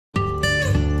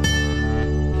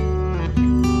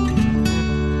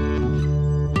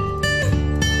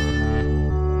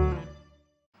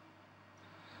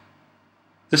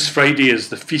This Friday is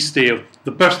the feast day of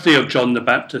the birthday of John the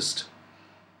Baptist.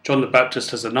 John the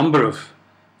Baptist has a number of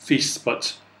feasts,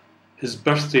 but his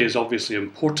birthday is obviously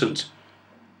important.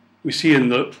 We see in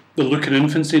the Luke and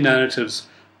infancy narratives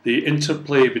the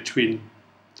interplay between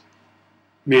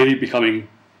Mary becoming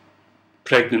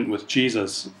pregnant with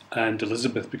Jesus and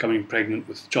Elizabeth becoming pregnant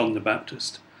with John the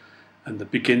Baptist, and the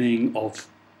beginning of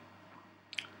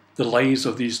the lives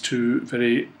of these two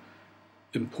very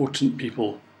important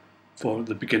people for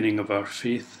the beginning of our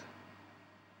faith.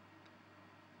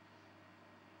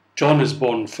 John is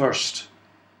born first,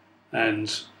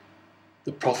 and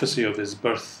the prophecy of his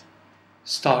birth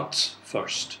starts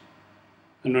first.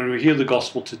 And when we hear the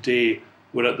gospel today,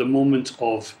 we're at the moment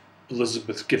of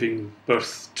Elizabeth giving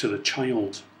birth to the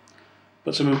child.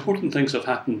 But some important things have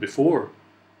happened before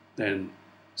then.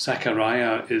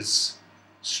 Zachariah is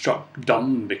struck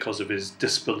dumb because of his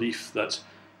disbelief that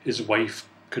his wife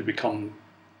could become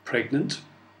pregnant.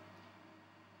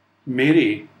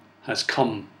 Mary has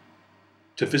come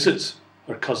to visit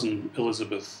her cousin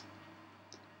Elizabeth.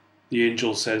 The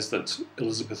angel says that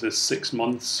Elizabeth is 6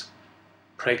 months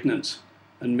pregnant,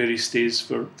 and Mary stays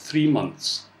for 3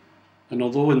 months. And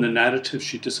although in the narrative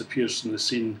she disappears from the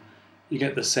scene, you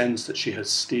get the sense that she has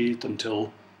stayed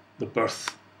until the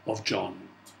birth of John.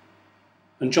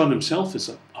 And John himself is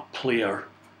a player,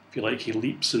 if you like. He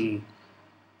leaps in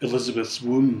Elizabeth's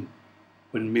womb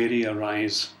when Mary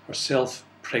arrives, herself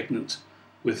pregnant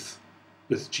with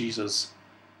Jesus.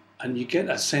 And you get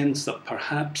a sense that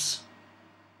perhaps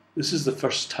this is the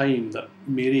first time that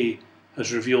Mary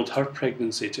has revealed her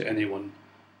pregnancy to anyone,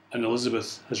 and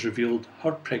Elizabeth has revealed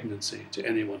her pregnancy to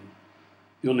anyone.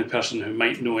 The only person who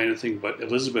might know anything about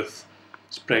Elizabeth's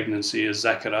pregnancy is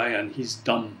Zachariah, and he's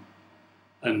dumb.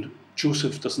 And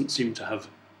Joseph doesn't seem to have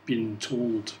been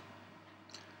told.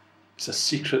 It's a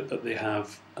secret that they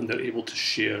have, and they're able to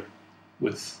share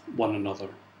with one another.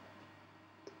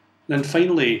 Then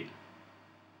finally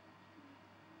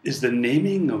is the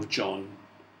naming of John.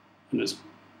 And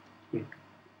we're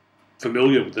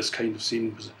familiar with this kind of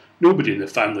scene, because nobody in the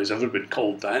family has ever been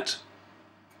called that.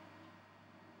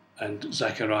 And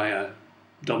Zachariah,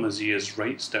 dumb as he is,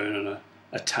 writes down on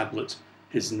a tablet,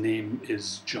 his name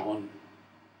is John.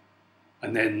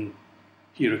 And then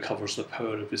he recovers the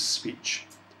power of his speech,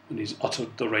 and he's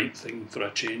uttered the right thing for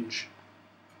a change.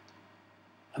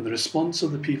 And the response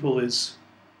of the people is,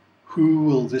 who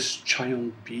will this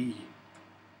child be?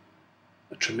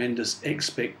 A tremendous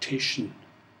expectation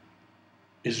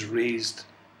is raised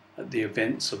at the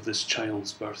events of this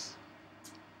child's birth.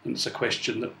 And it's a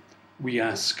question that we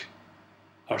ask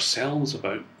ourselves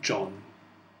about John.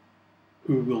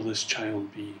 Who will this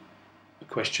child be? A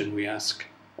question we ask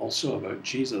also about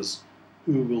Jesus.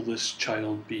 Who will this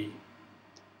child be?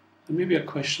 And maybe a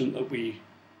question that we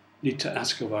need to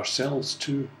ask of ourselves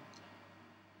too.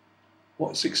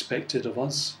 What's expected of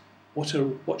us?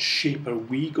 What shape are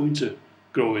we going to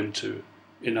grow into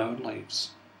in our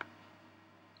lives?